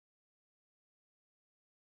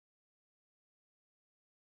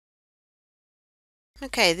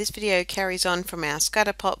Okay, this video carries on from our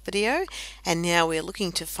scatterplot video, and now we're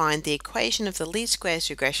looking to find the equation of the least squares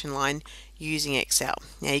regression line using Excel.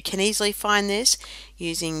 Now you can easily find this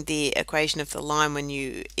using the equation of the line when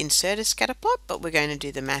you insert a scatterplot, but we're going to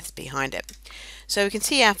do the math behind it. So we can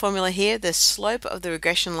see our formula here. The slope of the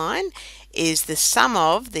regression line is the sum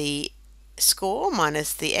of the score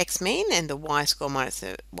minus the x-mean and the y-score minus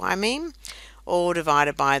the y-mean, all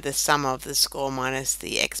divided by the sum of the score minus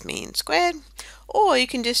the x-mean squared. Or you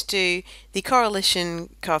can just do the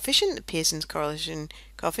correlation coefficient, the Pearson's correlation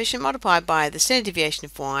coefficient, multiplied by the standard deviation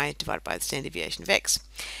of y divided by the standard deviation of x.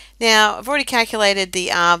 Now, I've already calculated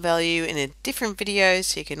the R value in a different video,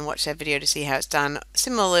 so you can watch that video to see how it's done,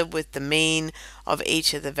 similarly with the mean of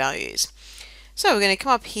each of the values. So we're going to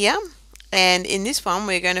come up here, and in this one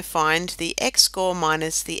we're going to find the x-score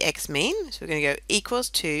minus the x-mean. So we're going to go equals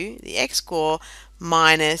to the x-score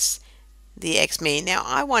minus the x-mean. Now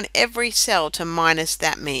I want every cell to minus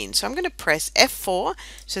that mean, so I'm going to press F4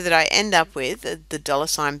 so that I end up with the $B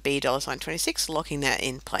 $26, locking that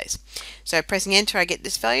in place. So pressing enter, I get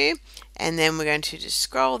this value, and then we're going to just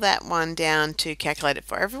scroll that one down to calculate it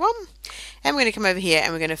for everyone. And we're going to come over here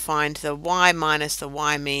and we're going to find the y minus the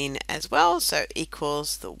y mean as well, so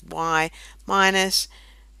equals the y minus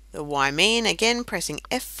the y mean. Again, pressing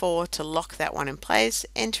F4 to lock that one in place,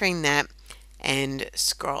 entering that and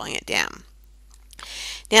scrolling it down.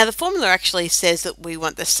 Now the formula actually says that we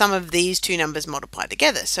want the sum of these two numbers multiplied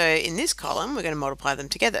together. So in this column we're going to multiply them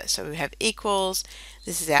together. So we have equals,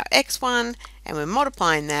 this is our x1, and we're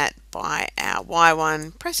multiplying that by our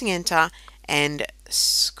y1, pressing enter and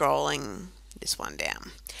scrolling this one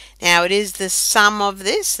down. Now it is the sum of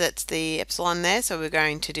this, that's the epsilon there, so we're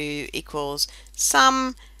going to do equals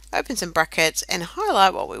sum, open some brackets and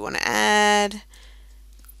highlight what we want to add,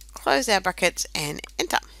 close our brackets and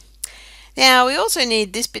enter. Now we also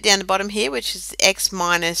need this bit down the bottom here, which is x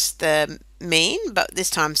minus the mean, but this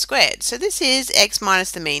time squared. So this is x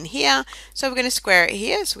minus the mean here, so we're going to square it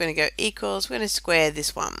here. So we're going to go equals, we're going to square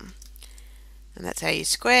this one. And that's how you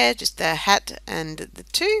square, just the hat and the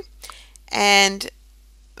 2. And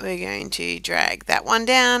we're going to drag that one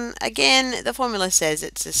down. Again, the formula says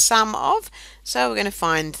it's a sum of, so we're going to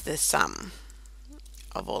find the sum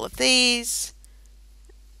of all of these.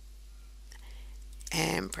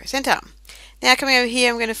 And press enter. Now coming over here,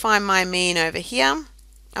 I'm going to find my mean over here.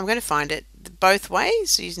 I'm going to find it both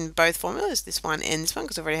ways using both formulas, this one and this one,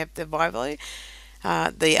 because I already have the y value,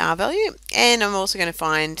 the r value, and I'm also going to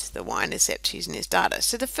find the y-intercept using this data.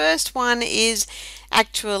 So the first one is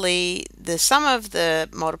actually the sum of the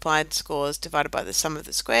multiplied scores divided by the sum of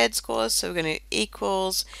the squared scores. So we're going to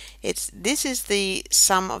equals, this is the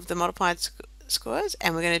sum of the multiplied scores,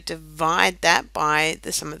 and we're going to divide that by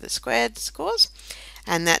the sum of the squared scores,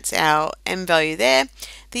 and that's our m value there.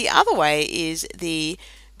 The other way is the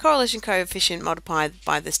correlation coefficient multiplied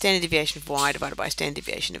by the standard deviation of y divided by standard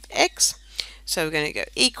deviation of x. So we're going to go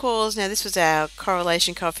equals, now this was our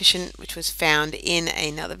correlation coefficient which was found in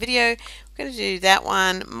another video. We're going to do that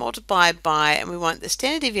one multiplied by, and we want the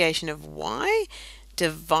standard deviation of y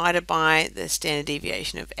divided by the standard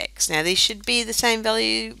deviation of x. Now these should be the same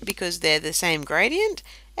value because they're the same gradient,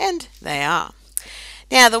 and they are.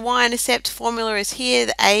 Now the y-intercept formula is here.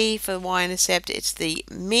 The A for the y-intercept, it's the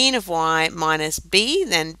mean of y minus b,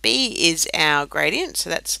 then b is our gradient, so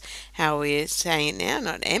that's how we're saying it now,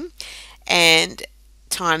 not m, and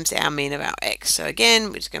times our mean of our x. So again,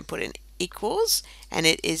 we're just going to put in equals, and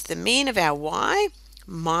it is the mean of our y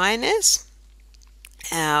minus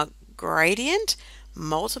our gradient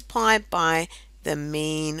multiplied by the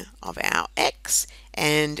mean of our x,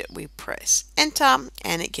 and we press enter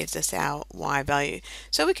and it gives us our y value.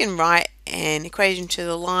 So we can write an equation to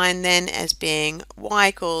the line then as being y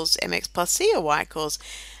equals mx plus c, or y equals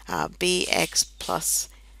bx plus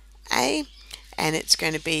a, and it's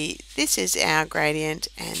going to be, this is our gradient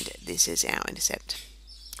and this is our intercept.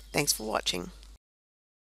 Thanks for watching.